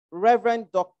Reverend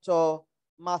Dr.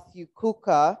 Matthew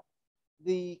Kukah,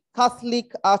 the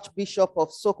Catholic Archbishop of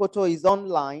Sokoto, is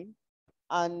online,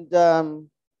 and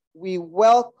we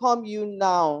welcome you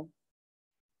now,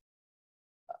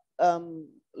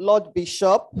 Lord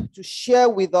Bishop, to share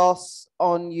with us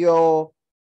on your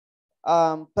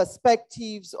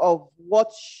perspectives of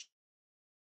what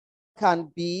can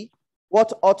be,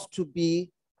 what ought to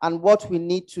be, and what we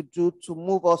need to do to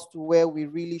move us to where we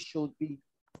really should be.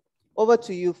 Over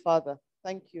to you, Father.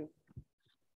 Thank you.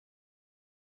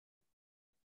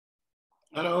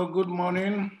 Hello, good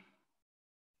morning.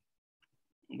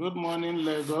 Good morning,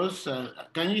 Lagos.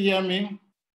 Can you hear me?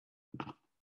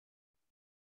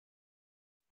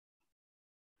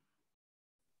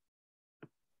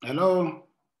 Hello?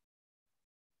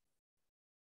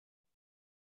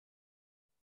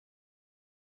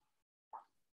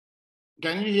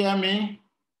 Can you hear me?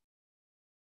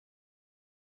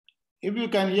 If you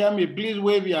can hear me, please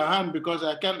wave your hand because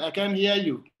I can't hear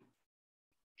you.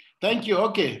 Thank you.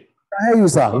 Okay. I hear you,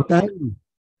 sir. We can hear you.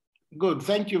 Good.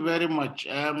 Thank you very much.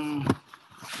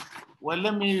 Well,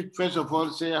 let me first of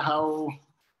all say how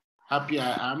happy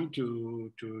I am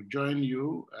to join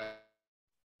you.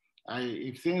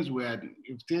 If things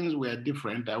were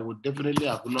different, I would definitely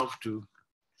have loved to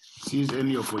seize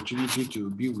any opportunity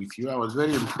to be with you. I was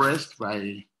very impressed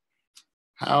by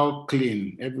how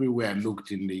clean everywhere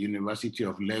looked in the University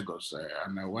of Lagos,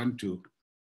 and I want to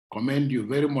commend you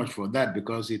very much for that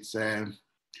because it's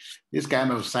these kind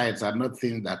of sites are not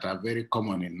things that are very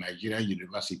common in Nigerian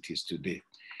universities today.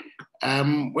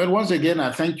 Well, once again,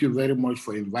 I thank you very much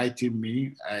for inviting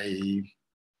me.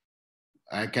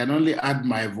 I can only add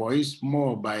my voice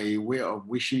more by way of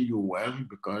wishing you well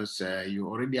because you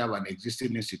already have an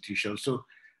existing institution. So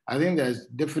I think there's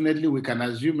definitely, we can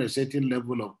assume a certain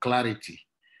level of clarity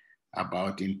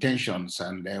about intentions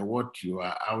and what you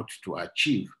are out to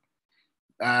achieve.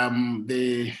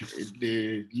 The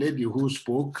lady who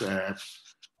spoke,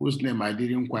 whose name I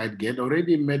didn't quite get,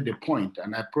 already made the point,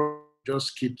 and I probably just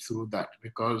skip through that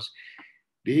because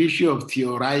the issue of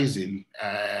theorizing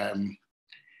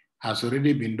has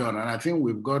already been done. And I think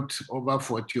we've got over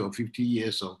 40 or 50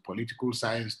 years of political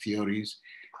science theories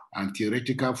and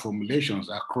theoretical formulations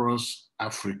across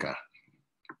Africa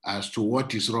as to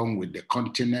what is wrong with the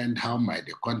continent, how might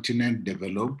the continent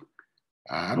develop.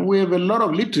 And we have a lot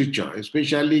of literature,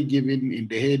 especially given in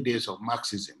the heydays of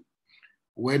Marxism,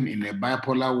 when in a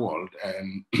bipolar world,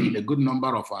 a good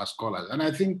number of our scholars, and I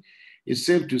think it's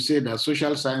safe to say that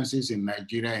social sciences in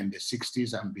Nigeria in the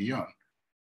 60s and beyond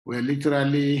were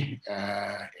literally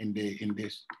in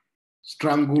the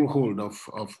stranglehold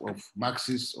of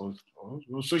Marxist or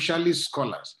socialist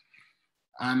scholars.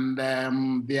 And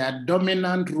their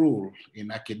dominant role in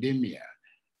academia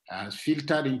has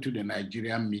filtered into the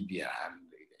Nigerian media. And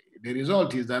the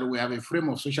result is that we have a frame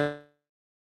of social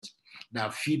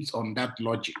that feeds on that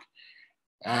logic.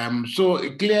 So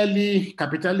clearly,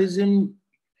 capitalism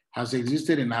has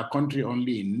existed in our country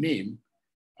only in name,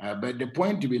 but the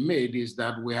point to be made is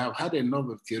that we have had enough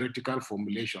of theoretical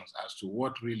formulations as to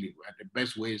what really are the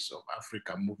best ways of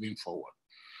Africa moving forward.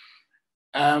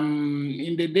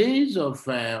 In the days of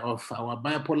our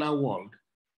bipolar world,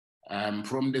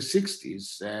 from the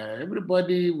 60s,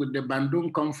 everybody with the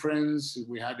Bandung conference,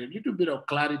 we had a little bit of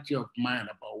clarity of mind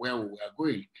about where we were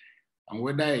going, and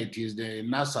whether it is the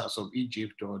Nassers of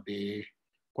Egypt or the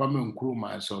Kwame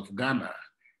Nkrumahs of Ghana,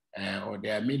 or the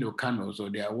Amino Kanos or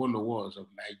the Awolowos of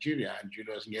Nigeria and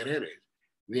Julius Nyerere,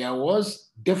 there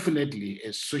was definitely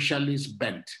a socialist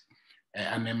bent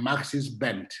and a Marxist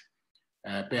bent,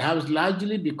 perhaps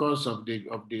largely because of the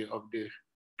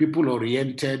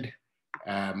people-oriented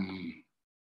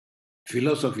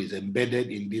philosophies embedded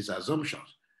in these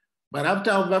assumptions. But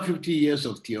after over 50 years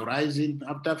of theorizing,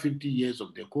 after 50 years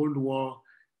of the Cold War,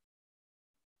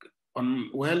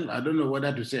 well, I don't know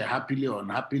whether to say happily or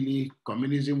unhappily,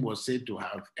 communism was said to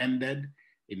have ended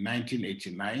in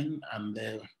 1989.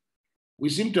 And we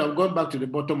seem to have gone back to the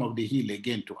bottom of the hill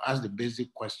again to ask the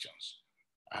basic questions.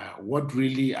 What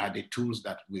really are the tools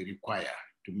that we require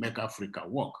to make Africa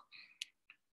work?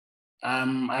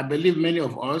 I believe many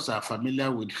of us are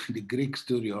familiar with the Greek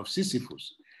story of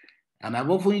Sisyphus. And I've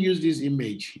often used this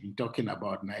image in talking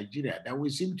about Nigeria, that we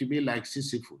seem to be like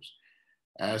Sisyphus.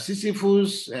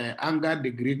 Sisyphus angered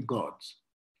the Greek gods,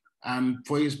 and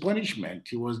for his punishment,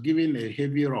 he was given a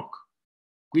heavy rock,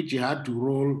 which he had to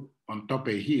roll on top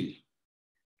of a hill.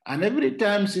 And every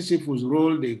time Sisyphus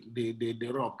rolled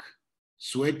the rock,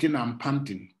 sweating and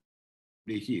panting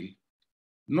the hill,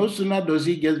 no sooner does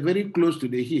he get very close to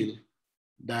the hill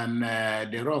than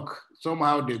the rock,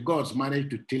 somehow the gods managed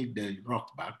to tilt the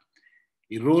rock back.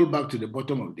 He rolled back to the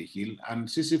bottom of the hill,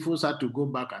 and Sisyphus had to go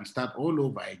back and start all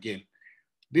over again.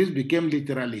 This became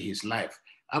literally his life.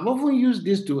 I've often used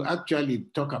this to actually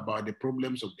talk about the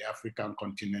problems of the African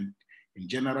continent in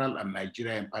general and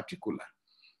Nigeria in particular.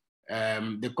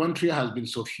 The country has been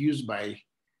suffused by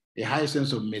a high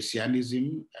sense of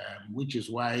messianism, which is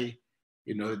why,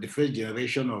 the first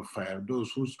generation of those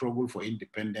who struggled for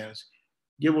independence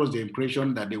gave us the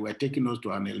impression that they were taking us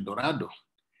to an El Dorado.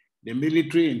 The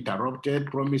military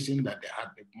interrupted, promising that they had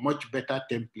a much better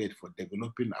template for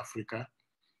developing Africa.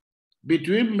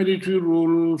 Between military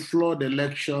rule, flawed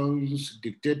elections,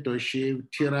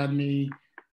 dictatorship, tyranny,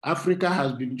 Africa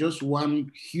has been just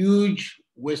one huge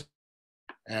waste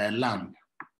land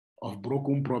of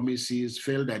broken promises,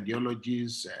 failed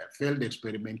ideologies, failed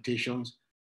experimentations.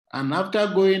 And after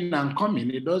going and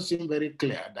coming, it does seem very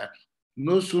clear that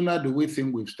no sooner do we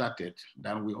think we've started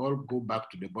than we all go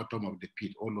back to the bottom of the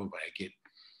pit all over again.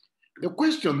 The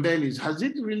question then is, has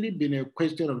it really been a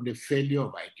question of the failure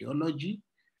of ideology?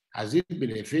 Has it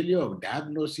been a failure of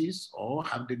diagnosis, or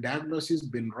have the diagnoses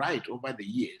been right over the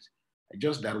years,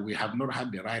 just that we have not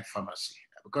had the right pharmacy?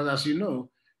 Because as you know,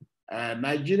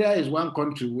 Nigeria is one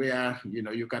country where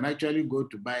you can actually go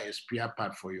to buy a spare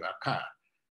part for your car.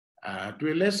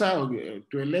 To a lesser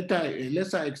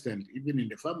extent, even in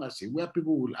the pharmacy, where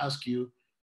people will ask you,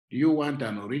 do you want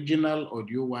an original or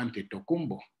do you want a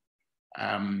Tokumbo?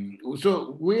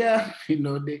 So where,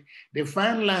 the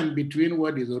fine line between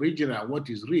what is original, what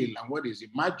is real, and what is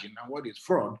imagined, and what is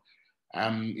fraud,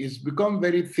 is become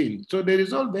very thin. So the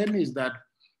result then is that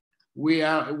we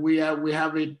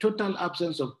have a total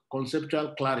absence of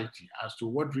conceptual clarity as to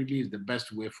what really is the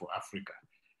best way for Africa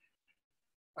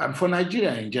and for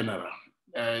Nigeria in general.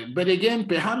 But again,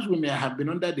 perhaps we may have been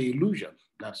under the illusion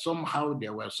that somehow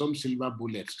there were some silver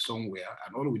bullets somewhere,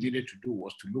 and all we needed to do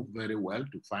was to look very well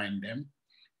to find them.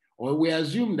 Or we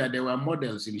assumed that there were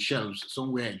models in shelves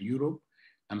somewhere in Europe,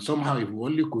 and somehow if we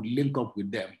only could link up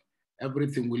with them,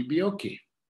 everything will be okay.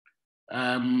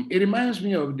 It reminds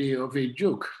me of a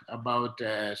joke about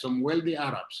some wealthy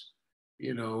Arabs,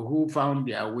 who found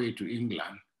their way to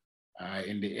England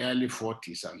in the early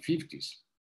 40s and 50s.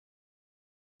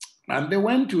 And they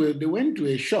went to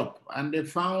a shop and they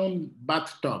found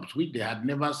bathtubs, which they had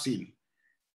never seen.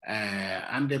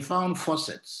 And they found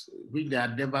faucets, which they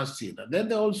had never seen. And then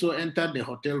they also entered the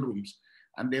hotel rooms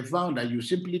and they found that you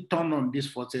simply turn on these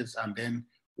faucets and then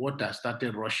water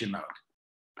started rushing out.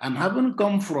 And having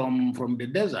come from the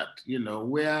desert,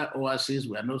 where oases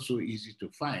were not so easy to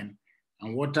find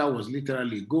and water was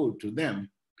literally gold to them,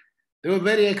 they were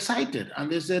very excited.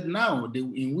 And they said, now,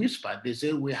 in whisper, they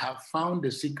said, we have found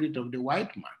the secret of the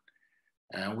white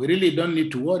man. We really don't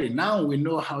need to worry. Now we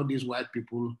know how these white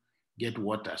people get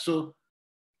water. So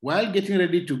while getting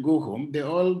ready to go home, they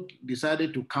all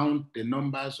decided to count the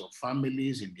numbers of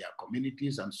families in their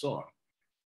communities and so on.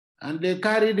 And they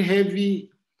carried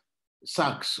heavy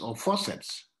sacks of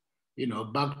faucets,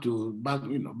 back to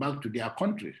their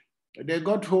country. They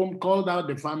got home, called out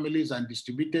the families and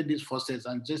distributed these faucets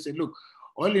and just said, look,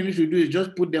 all you need to do is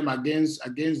just put them against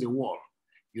the wall.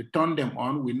 You turn them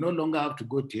on. We no longer have to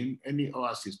go to any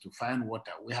oasis to find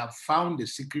water. We have found the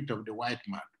secret of the white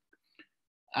man.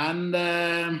 And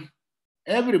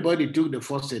everybody took the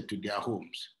faucet to their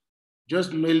homes,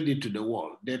 just nailed it to the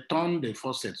wall. They turned the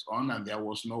faucets on and there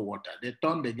was no water. They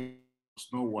turned again, there was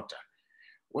no water.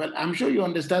 Well, I'm sure you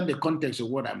understand the context of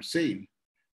what I'm saying.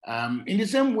 In the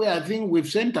same way, I think we've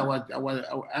sent our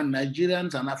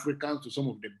Nigerians and Africans to some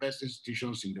of the best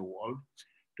institutions in the world,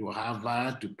 to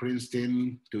Harvard, to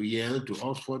Princeton, to Yale, to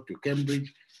Oxford, to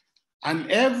Cambridge, and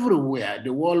everywhere,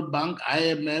 the World Bank,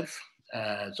 IMF,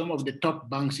 some of the top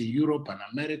banks in Europe and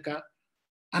America,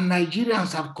 and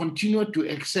Nigerians have continued to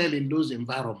excel in those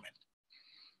environments.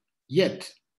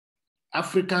 Yet,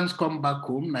 Africans come back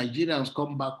home, Nigerians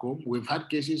come back home. We've had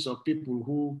cases of people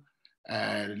who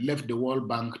left the World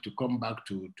Bank to come back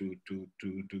to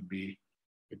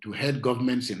head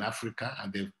governments in Africa,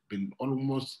 and they've been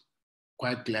almost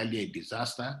quite clearly a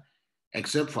disaster,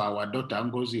 except for our daughter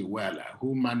Ngozi Iweala,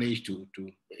 who managed to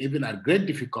even at great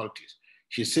difficulties,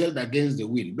 she sailed against the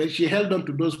wind, but she held on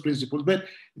to those principles. But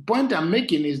the point I'm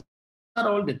making is, despite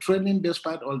all the training,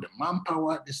 despite all the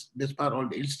manpower, despite all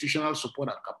the institutional support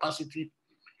and capacity,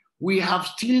 we have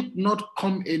still not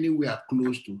come anywhere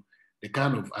close to the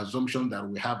kind of assumption that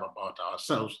we have about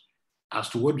ourselves as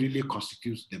to what really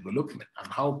constitutes development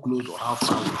and how close or how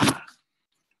far we are.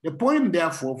 The point,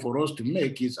 therefore, for us to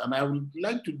make is, and I would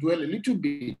like to dwell a little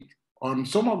bit on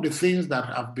some of the things that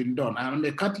have been done. I'm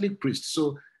a Catholic priest,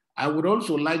 so I would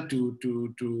also like to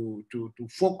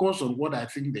focus on what I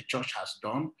think the church has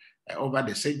done over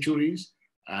the centuries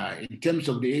in terms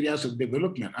of the areas of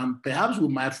development. And perhaps we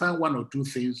might find one or two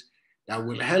things that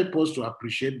will help us to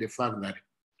appreciate the fact that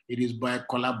it is by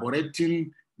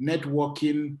collaborating,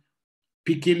 networking,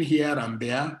 picking here and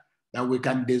there, that we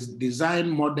can design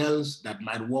models that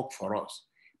might work for us.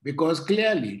 Because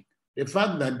clearly, the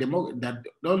fact that, that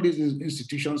all these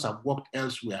institutions have worked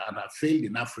elsewhere and have failed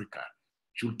in Africa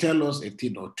should tell us a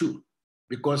thing or two.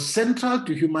 Because central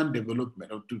to human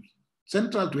development, or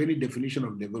central to any definition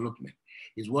of development,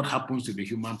 is what happens to the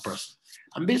human person.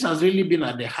 And this has really been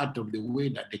at the heart of the way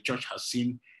that the church has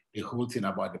seen the whole thing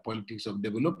about the politics of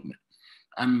development.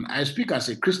 And I speak as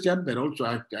a Christian, but also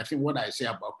I think what I say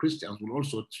about Christians will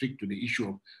also speak to the issue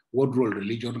of what role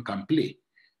religion can play.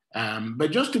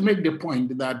 But just to make the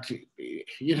point that,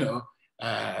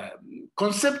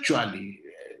 conceptually,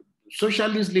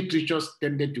 socialist literatures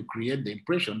tended to create the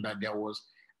impression that there was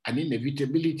an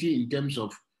inevitability in terms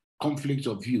of conflicts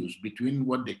of views between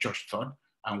what the church thought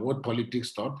and what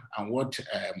politics thought and what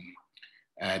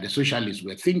the socialists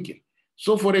were thinking.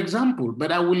 So, for example,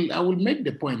 but I will make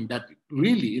the point that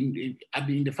really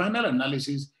in the final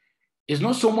analysis, it's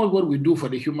not so much what we do for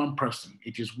the human person,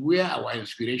 it is where our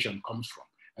inspiration comes from.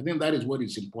 I think that is what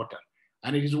is important.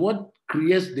 And it is what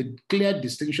creates the clear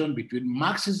distinction between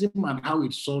Marxism and how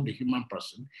it saw the human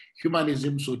person,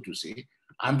 humanism, so to say,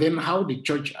 and then how the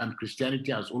church and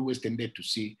Christianity has always tended to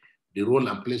see the role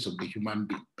and place of the human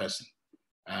person.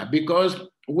 Because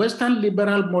Western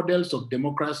liberal models of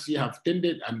democracy have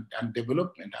tended, and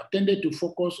development, have tended to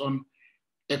focus on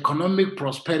economic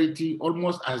prosperity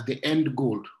almost as the end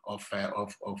goal of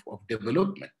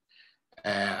development.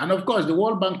 And of course, the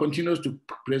World Bank continues to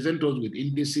present us with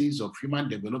indices of human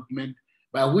development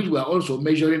by which we are also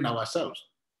measuring ourselves.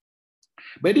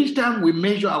 But each time we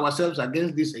measure ourselves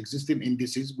against these existing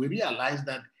indices, we realize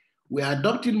that we are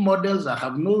adopting models that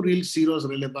have no real serious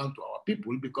relevance to our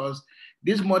people, because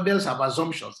these models have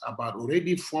assumptions about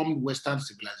already formed Western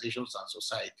civilizations and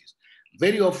societies.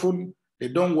 Very often, they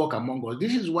don't work among us.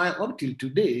 This is why up till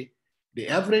today, the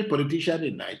average politician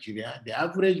in Nigeria, the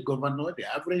average governor,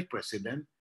 the average president,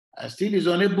 still is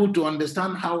unable to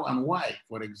understand how and why,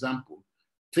 for example,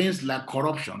 things like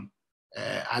corruption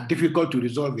are difficult to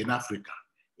resolve in Africa.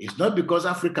 It's not because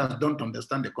Africans don't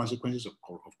understand the consequences of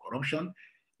corruption.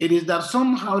 It is that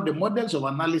somehow the models of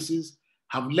analysis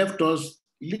have left us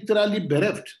literally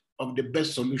bereft of the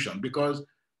best solution, because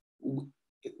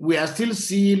we are still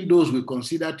seeing those we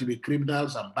consider to be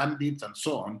criminals and bandits and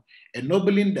so on,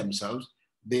 ennobling themselves.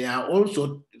 They are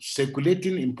also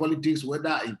circulating in politics,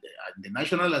 whether in the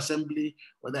National Assembly,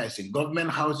 whether it's in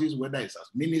government houses, whether it's as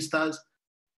ministers.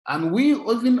 And we,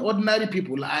 even ordinary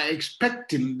people, are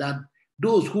expecting that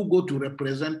those who go to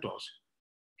represent us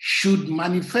should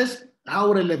manifest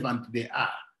how relevant they are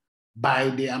by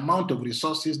the amount of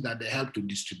resources that they help to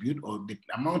distribute, or the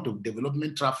amount of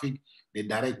development traffic they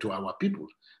direct to our people.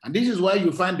 And this is why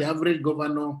you find the average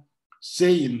governor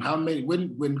saying how many,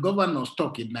 when governors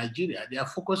talk in Nigeria, they are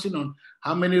focusing on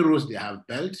how many roads they have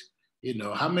built,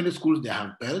 how many schools they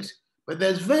have built, but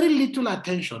there's very little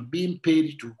attention being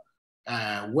paid to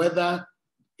whether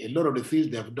a lot of the things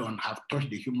they've done have touched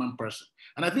the human person.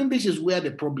 And I think this is where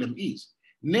the problem is,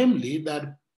 namely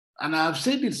that, and I've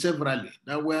said it severally,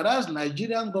 that whereas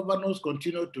Nigerian governors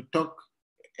continue to talk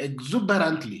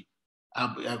exuberantly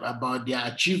about their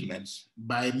achievements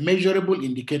by measurable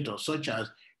indicators such as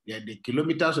the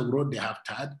kilometers of road they have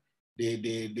tarred,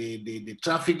 the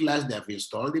traffic lights they have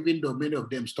installed, even though many of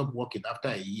them stopped working after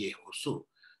a year or so.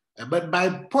 But by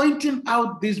pointing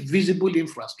out this visible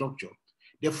infrastructure,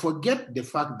 they forget the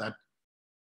fact that,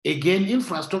 again,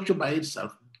 infrastructure by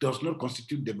itself does not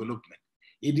constitute development.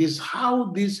 It is how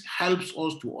this helps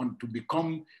us to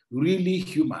become really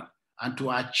human and to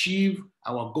achieve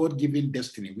our God-given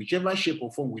destiny, whichever shape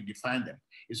or form we define them.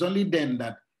 It's only then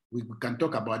that we can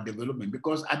talk about development,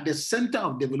 because at the center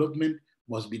of development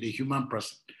must be the human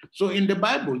person. So in the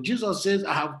Bible, Jesus says,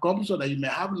 I have come so that you may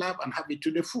have life and have it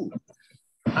to the full.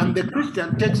 And the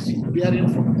Christian takes it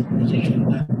bearing from the position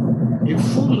that a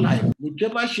full life,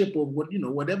 whichever shape of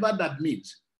whatever that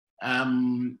means,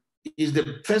 is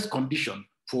the first condition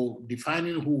for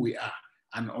defining who we are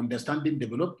and understanding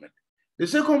development. The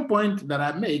second point that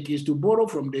I make is to borrow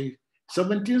from the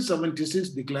 1776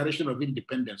 Declaration of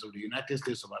Independence of the United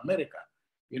States of America,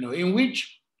 in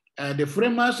which the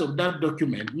framers of that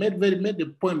document made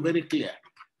the point very clear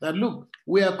that, look,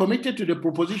 we are committed to the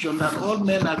proposition that all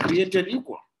men are created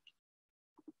equal,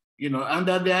 and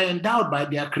that they are endowed by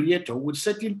their creator with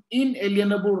certain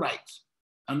inalienable rights.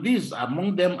 And these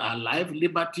among them are life,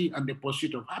 liberty, and the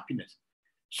pursuit of happiness.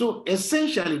 So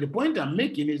essentially, the point I'm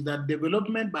making is that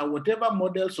development, by whatever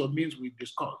models or means we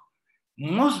discuss,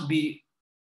 must be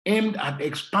aimed at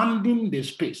expanding the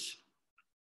space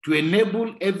to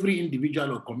enable every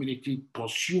individual or community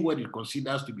pursue what it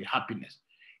considers to be happiness.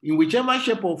 In whichever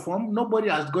shape or form, nobody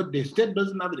has got, the state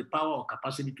doesn't have the power or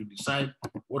capacity to decide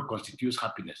what constitutes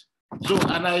happiness. So,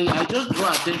 and I just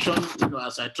draw attention,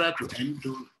 as I try to end,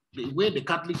 to the way the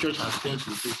Catholic Church has dealt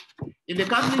with it. In the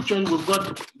Catholic Church, we've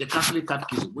got the Catholic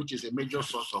Catechism, which is a major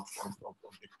source of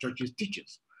the Church's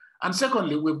teachings. And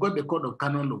secondly, we've got the Code of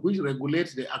Canon Law, which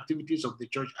regulates the activities of the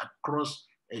Church across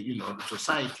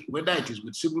society, whether it is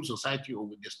with civil society or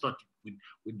with the state,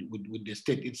 with the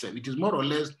state itself. It is more or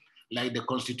less like the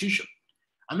Constitution.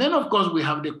 And then, of course, we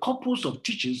have the corpus of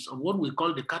teachings of what we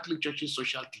call the Catholic Church's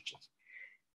social teachings.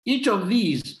 Each of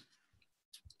these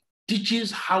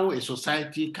teaches how a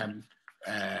society can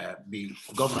be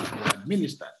governed or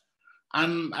administered.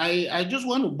 And I just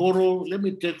want to borrow, let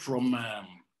me take from,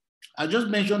 I just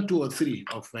mentioned 2 or 3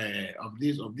 of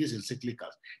these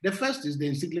encyclicals. The first is the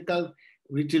encyclical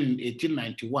written in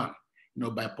 1891,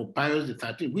 by Pope Pius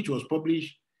XIII, which was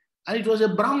published, and it was a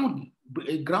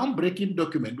groundbreaking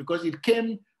document because it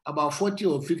came about 40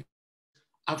 or 50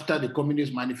 after the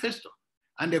Communist Manifesto.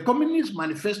 And the Communist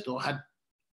Manifesto had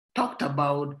talked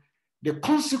about the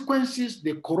consequences,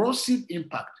 the corrosive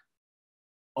impact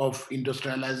of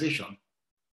industrialization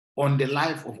on the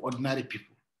life of ordinary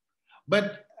people.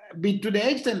 But to the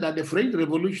extent that the French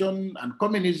Revolution and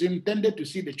communism tended to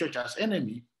see the church as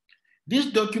enemy, this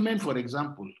document, for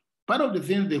example, part of the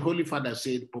things the Holy Father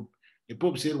said, the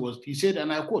Pope said was, he said,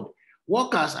 and I quote,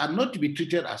 "Workers are not to be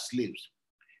treated as slaves.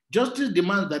 Justice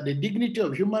demands that the dignity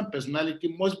of human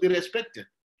personality must be respected.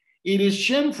 It is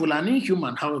shameful and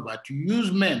inhuman, however, to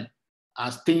use men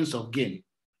as things of gain.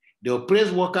 The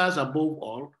oppressed workers, above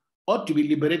all, ought to be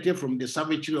liberated from the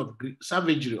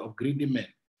savagery of greedy men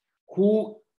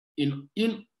who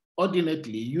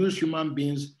inordinately use human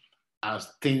beings as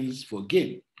things for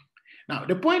gain." Now,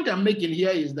 the point I'm making here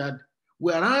is that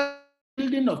whereas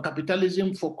building of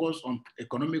capitalism focused on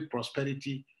economic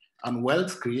prosperity and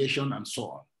wealth creation and so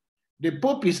on, the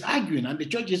Pope is arguing and the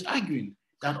Church is arguing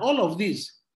that all of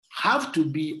these have to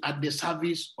be at the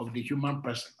service of the human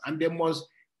person, and they must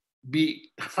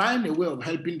find a way of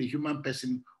helping the human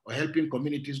person or helping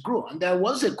communities grow. And there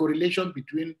was a correlation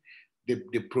between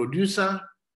the producer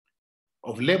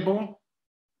of labor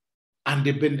and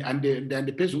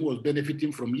the person who was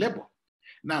benefiting from labor.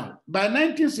 Now, by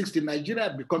 1960, Nigeria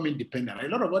had become independent. A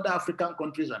lot of other African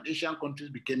countries and Asian countries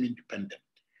became independent.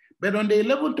 But on the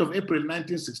 11th of April,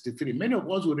 1963, many of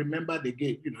us will remember the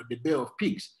Bay of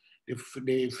Pigs,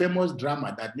 the famous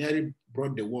drama that nearly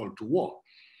brought the world to war.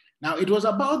 Now, it was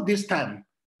about this time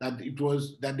that the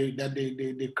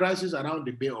crisis around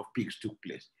the Bay of Pigs took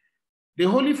place. The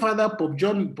Holy Father, Pope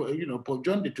John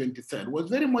the 23rd, was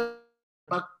very much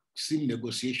backseat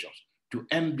negotiations to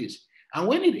end this. And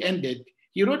when it ended,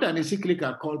 he wrote an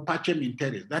encyclical called Pacem in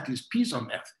Terris, that is peace on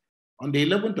earth, on the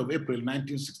 11th of April,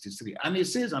 1963. And he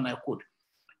says, and I quote,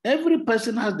 "Every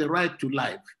person has the right to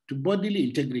life, to bodily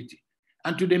integrity,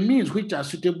 and to the means which are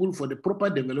suitable for the proper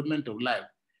development of life.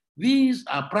 These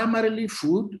are primarily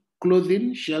food,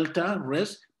 clothing, shelter,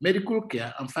 rest, medical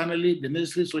care, and finally, the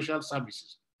necessary social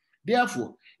services.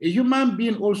 Therefore, a human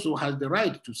being also has the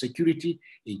right to security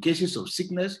in cases of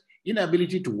sickness,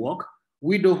 inability to work,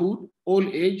 widowhood, old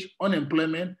age,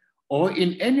 unemployment, or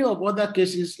in any of other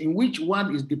cases in which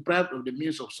one is deprived of the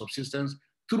means of subsistence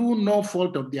through no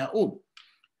fault of their own."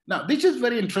 Now, this is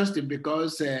very interesting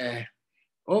because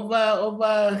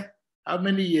over how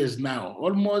many years now?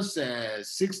 Almost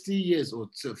 60 years or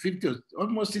 50,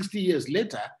 almost 60 years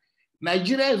later,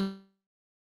 Nigeria is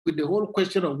with the whole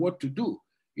question of what to do.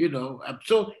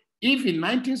 So if in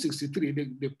 1963,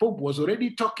 the Pope was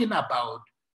already talking about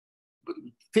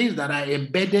things that are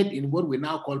embedded in what we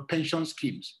now call pension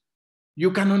schemes, you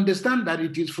can understand that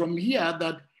it is from here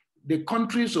that the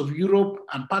countries of Europe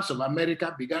and parts of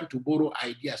America began to borrow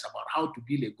ideas about how to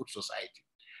build a good society.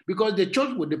 Because the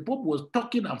Pope was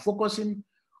talking and focusing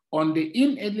on the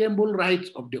inalienable rights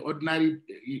of the ordinary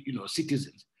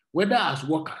citizens, whether as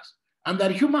workers, and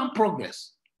that human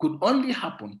progress could only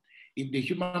happen if the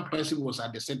human person was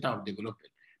at the center of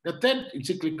development. The third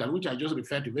encyclical, which I just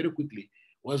referred to very quickly,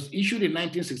 was issued in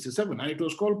 1967, and it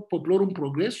was called Populorum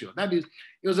Progressio. That is,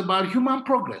 it was about human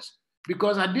progress,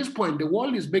 because at this point, the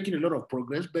world is making a lot of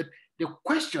progress, but the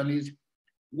question is,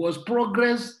 were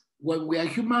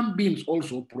human beings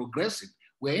also progressing?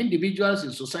 Were individuals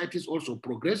in societies also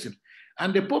progressing?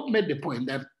 And the Pope made the point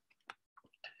that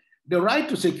the right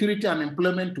to security and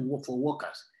employment for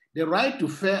workers, the right to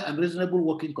fair and reasonable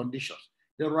working conditions,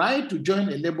 the right to join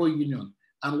a labor union,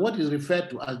 and what is referred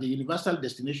to as the universal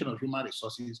destination of human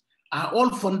resources are all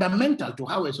fundamental to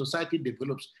how a society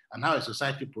develops and how a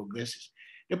society progresses.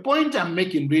 The point I'm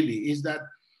making really is that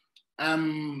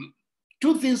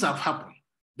two things have happened.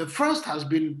 The first has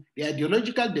been the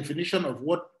ideological definition of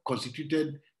what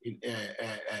constituted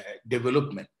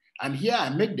development. And here I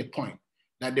make the point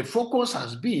that the focus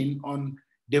has been on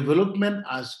development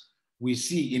as we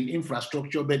see in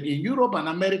infrastructure, but in Europe and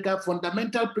America,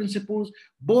 fundamental principles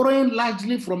borrowing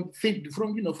largely from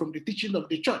the teaching of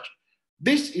the church.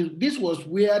 This was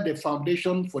where the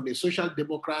foundation for the social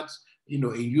democrats, in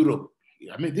Europe.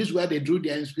 I mean, this is where they drew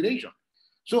their inspiration.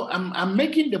 So I'm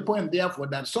making the point, therefore,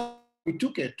 that we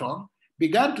took a turn,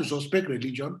 began to suspect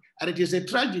religion, and it is a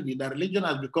tragedy that religion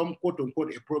has become, quote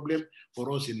unquote, a problem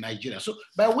for us in Nigeria. So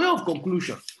by way of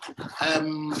conclusion,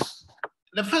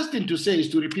 the first thing to say is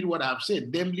to repeat what I've said,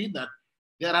 namely that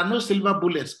there are no silver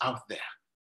bullets out there.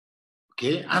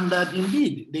 Okay, and that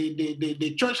indeed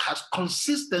the church has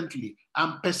consistently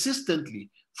and persistently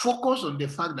focused on the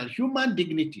fact that human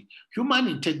dignity, human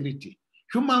integrity,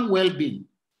 human well-being,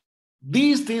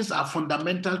 these things are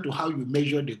fundamental to how you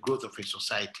measure the growth of a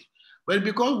society. But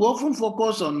because we often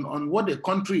focus on what the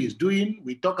country is doing,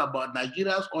 we talk about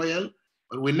Nigeria's oil,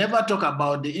 but we never talk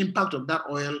about the impact of that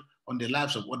oil on the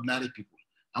lives of ordinary people.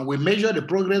 And we measure the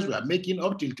progress we are making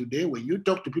up till today. When you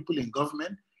talk to people in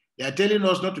government, they are telling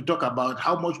us not to talk about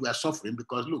how much we are suffering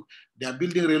because look, they are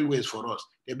building railways for us.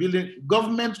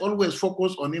 Governments always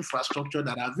focus on infrastructure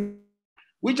that are,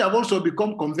 which have also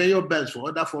become conveyor belts for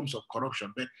other forms of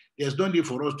corruption. But there's no need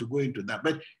for us to go into that.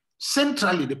 But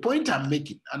centrally, the point I'm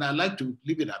making, and I like to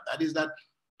leave it at that, is that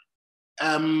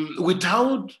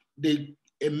without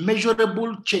a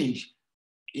measurable change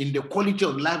in the quality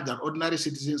of life that ordinary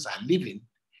citizens are living,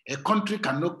 a country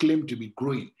cannot claim to be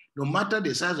growing, no matter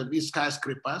the size of its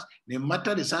skyscrapers, no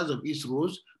matter the size of its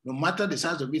roads, no matter the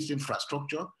size of its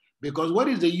infrastructure, because what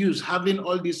is the use having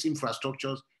all these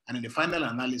infrastructures and in the final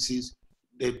analysis,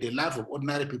 the life of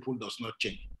ordinary people does not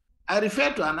change. I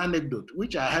refer to an anecdote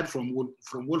which I heard from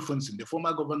Wolfenson, the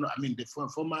former governor, the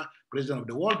former president of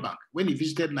the World Bank, when he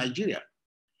visited Nigeria.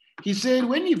 He said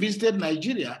when he visited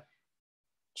Nigeria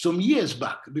some years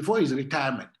back, before his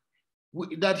retirement,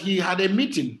 that he had a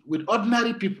meeting with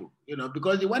ordinary people,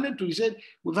 because he said,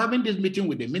 we're having this meeting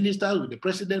with the ministers, with the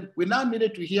president. We now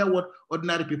needed to hear what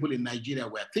ordinary people in Nigeria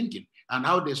were thinking and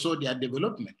how they saw their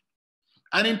development.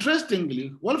 And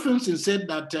interestingly, Wolfenson said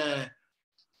that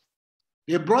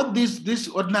they brought these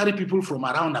ordinary people from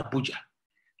around Abuja.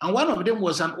 And one of them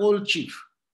was an old chief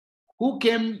who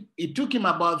came. It took him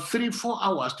about 3-4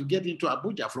 hours to get into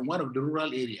Abuja from one of the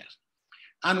rural areas.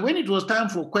 And when it was time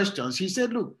for questions, he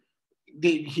said, look,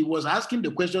 he was asking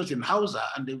the questions in Hausa,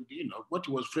 and what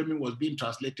he was framing was being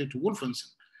translated to Wolfenson.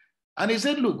 And he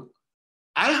said, look,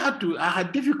 I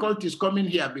had difficulties coming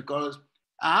here because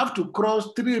I have to cross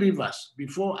 3 rivers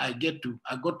before I got to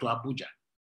Abuja.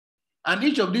 And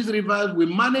each of these rivers we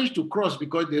managed to cross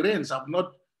because the rains have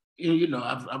not,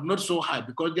 have not so high,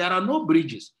 because there are no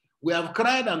bridges. We have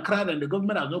cried and cried, and the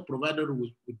government has not provided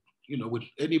with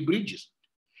any bridges.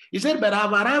 He said, but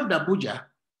I've arrived at Abuja,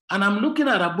 and I'm looking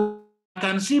at Abuja, I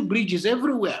can see bridges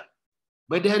everywhere,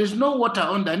 but there is no water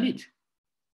underneath.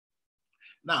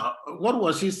 Now, what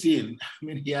was he seeing?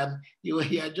 He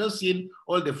had just seen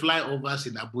all the flyovers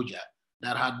in Abuja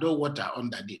that had no water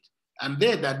underneath. And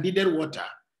there that needed water,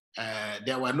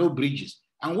 there were no bridges.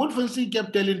 And Wolfenson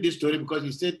kept telling this story because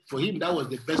he said for him, that was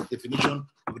the best definition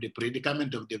of the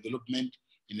predicament of development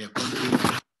in a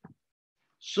country.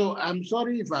 So I'm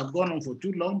sorry if I've gone on for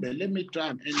too long, but let me try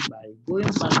and end by going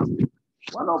back to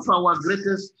one of our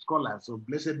greatest scholars of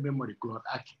blessed memory, Claude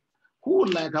Aki, who,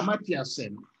 like Amartya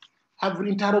said, have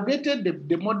interrogated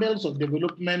the models of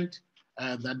development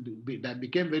that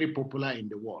became very popular in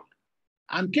the world,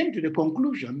 and came to the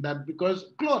conclusion that,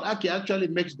 because Claude Aki actually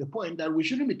makes the point that we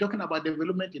shouldn't be talking about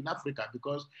development in Africa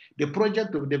because the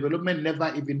project of development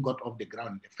never even got off the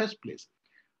ground in the first place.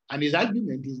 And his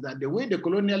argument is that the way the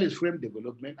colonialists framed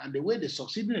development and the way the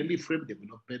succeeding elite framed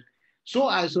development so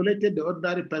isolated the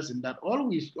ordinary person that all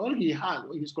he had,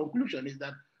 his conclusion is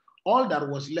that all that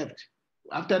was left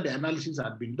after the analysis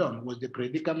had been done was the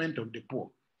predicament of the poor.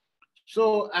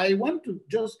 So I want to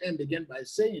just end again by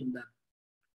saying that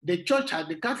the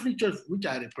Catholic Church, which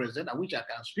I represent and which I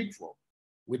can speak for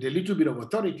with a little bit of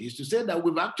authority, is to say that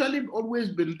we've actually always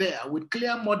been there with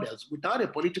clear models without a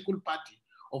political party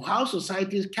of how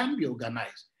societies can be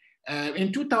organized.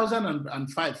 In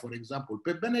 2005, for example,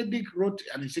 Pope Benedict wrote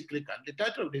an encyclical. The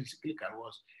title of the encyclical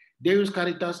was Deus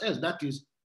Caritas Est, that is,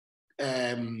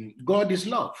 God is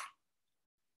love.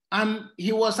 And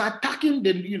he was attacking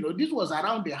this was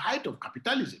around the height of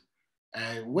capitalism,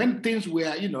 when things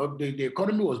were, the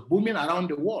economy was booming around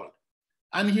the world.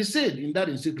 And he said in that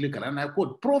encyclical, and I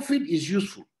quote, "Profit is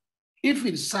useful if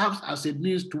it serves as a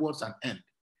means towards an end.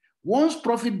 Once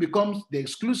profit becomes the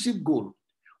exclusive goal,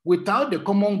 without the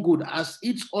common good as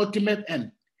its ultimate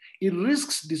end, it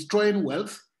risks destroying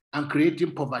wealth and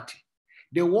creating poverty.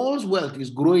 The world's wealth is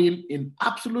growing in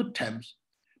absolute terms,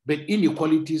 but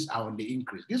inequalities are on the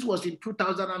increase." This was in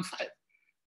 2005.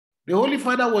 The Holy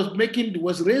Father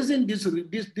was raising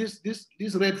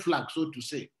this red flag, so to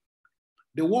say.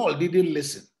 The world didn't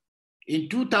listen. In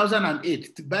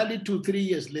 2008, barely 2-3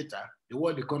 years later, the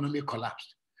world economy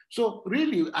collapsed. So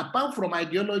really, apart from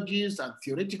ideologies and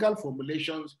theoretical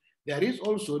formulations, there is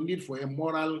also need for a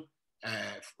moral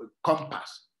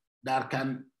compass that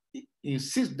can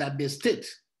insist that the state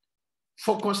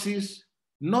focuses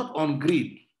not on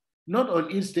greed, not on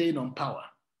it staying on power,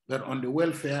 but on the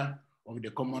welfare of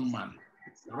the common man.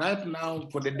 Right now,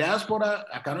 for the diaspora,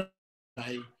 I cannot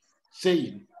by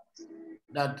saying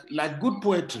that, like good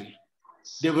poetry,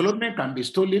 development can be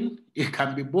stolen, it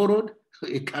can be borrowed,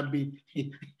 it can be,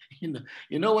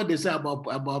 you know what they say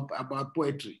about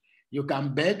poetry. You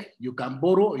can beg, you can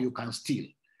borrow, or you can steal.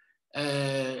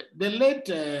 The late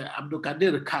Abdul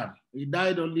Qadir Khan, he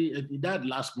died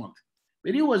last month.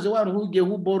 But he was the one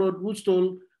who borrowed, who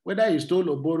stole, whether he stole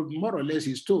or borrowed, more or less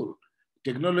he stole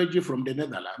technology from the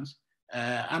Netherlands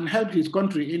and helped his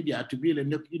country, India, to build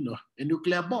a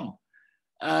nuclear bomb.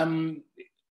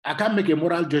 I can't make a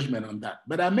moral judgment on that,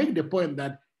 but I make the point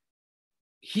that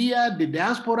here, the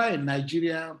diaspora in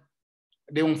Nigeria,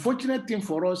 the unfortunate thing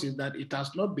for us is that it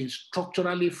has not been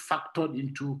structurally factored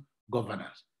into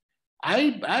governance.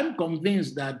 I'm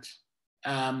convinced that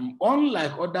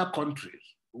unlike other countries,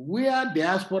 where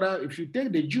diaspora, if you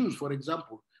take the Jews, for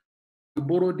example, to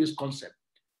borrow this concept,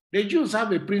 the Jews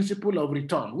have a principle of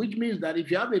return, which means that if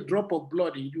you have a drop of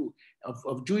blood in you,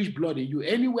 of Jewish blood in you,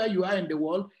 anywhere you are in the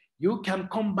world, you can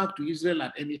come back to Israel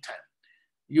at any time.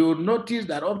 You'll notice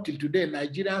that up till today,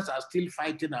 Nigerians are still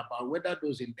fighting about whether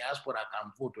those in diaspora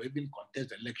can vote or even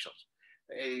contest elections.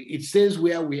 It says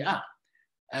where we are.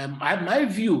 My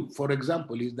view, for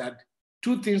example, is that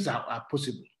two things are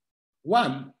possible.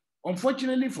 One,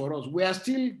 unfortunately for us, we are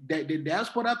still, the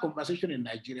diaspora conversation in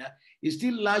Nigeria is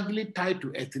still largely tied to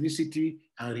ethnicity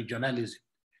and regionalism.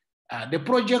 The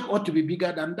project ought to be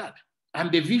bigger than that,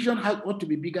 and the vision ought to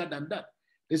be bigger than that.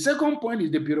 The second point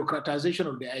is the bureaucratization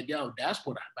of the idea of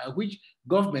diaspora, by which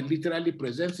government literally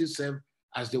presents itself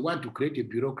as the one to create a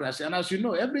bureaucracy. And as you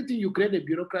know, everything you create a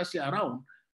bureaucracy around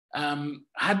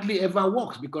hardly ever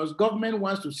works because government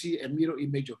wants to see a mirror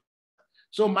image of it.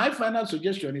 So my final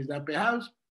suggestion is that perhaps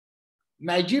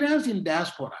Nigerians in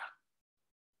diaspora,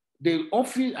 the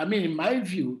office, I mean, in my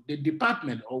view, the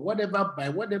department or whatever, by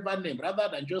whatever name, rather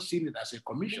than just seeing it as a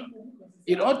commission,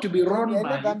 it ought to be run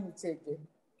by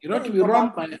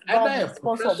either a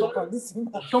professor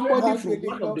or somebody from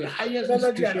one of the highest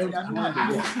institutions around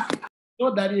the world,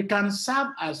 so that it can serve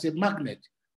as a magnet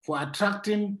for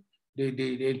attracting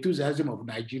the enthusiasm of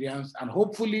Nigerians, and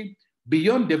hopefully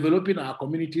beyond developing our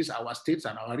communities, our states,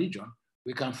 and our region,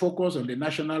 we can focus on the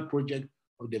national project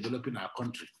of developing our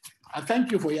country. I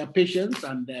thank you for your patience,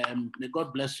 and may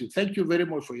God bless you. Thank you very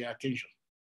much for your attention.